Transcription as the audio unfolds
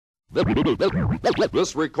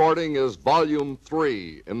This recording is Volume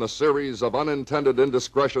 3 in the series of unintended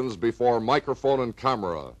indiscretions before microphone and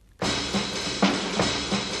camera.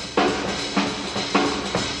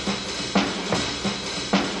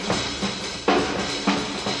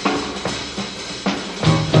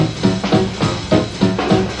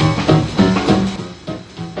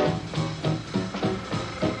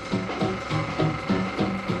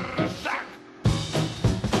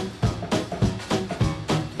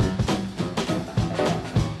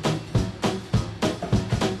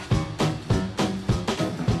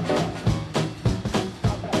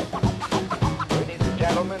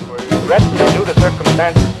 Due to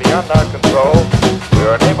circumstances beyond our control, we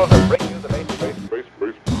are unable to bring you the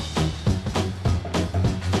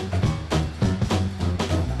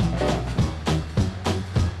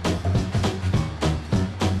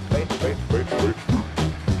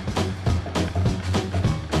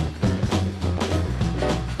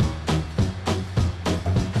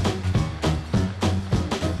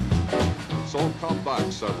So come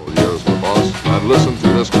back several years with us and listen to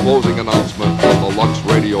this closing announcement from the Lux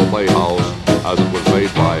Radio Playhouse as it was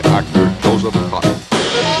made by actor Joseph Cotton.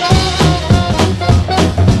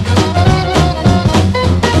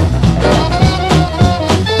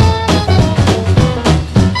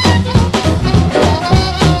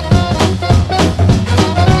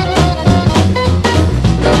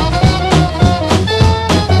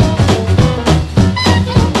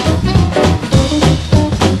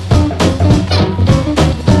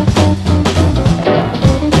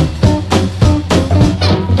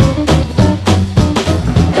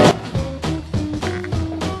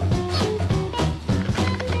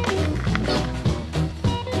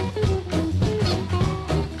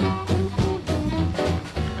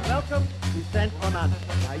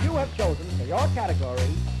 Now you have chosen for your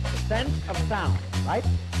category the sense of sound, right?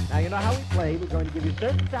 Now you know how we play. We're going to give you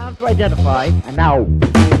certain sounds to identify, and now.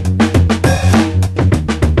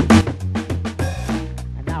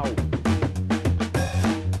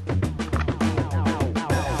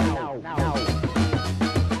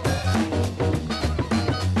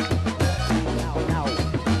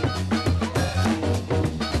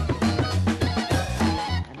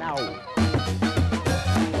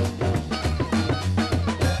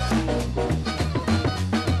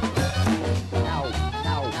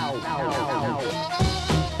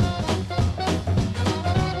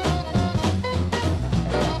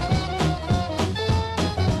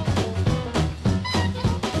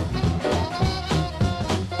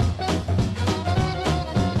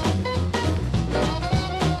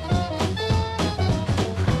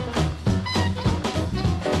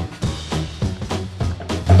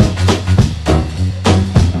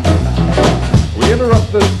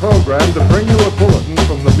 Interrupt this program to bring you a bulletin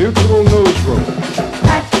from the Mutual Newsroom.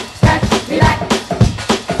 Scratch me back.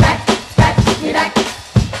 Scratch me back.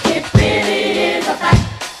 It really is a fact.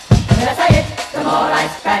 The less I hit, the more I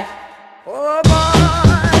scratch. Oh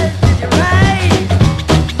boy, did you right?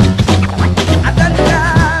 I done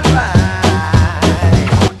got right.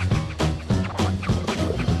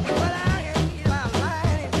 But I can keep my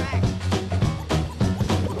mind intact.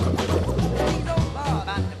 Please don't bother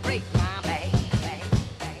about to break my back.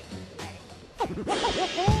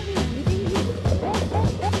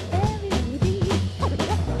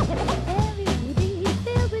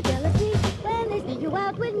 Filled with jealousy when they see you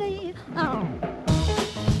out with me. Oh.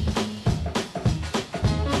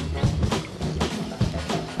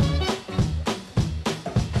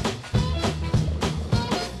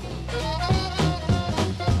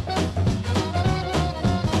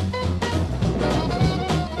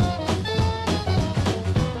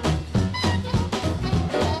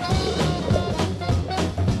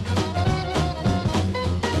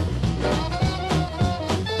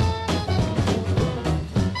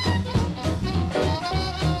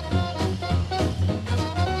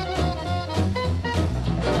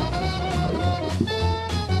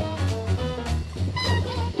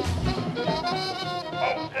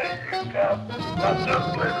 Not just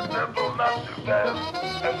play the simple, not too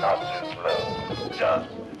fast, and not too slow. Just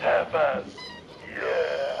half-ass.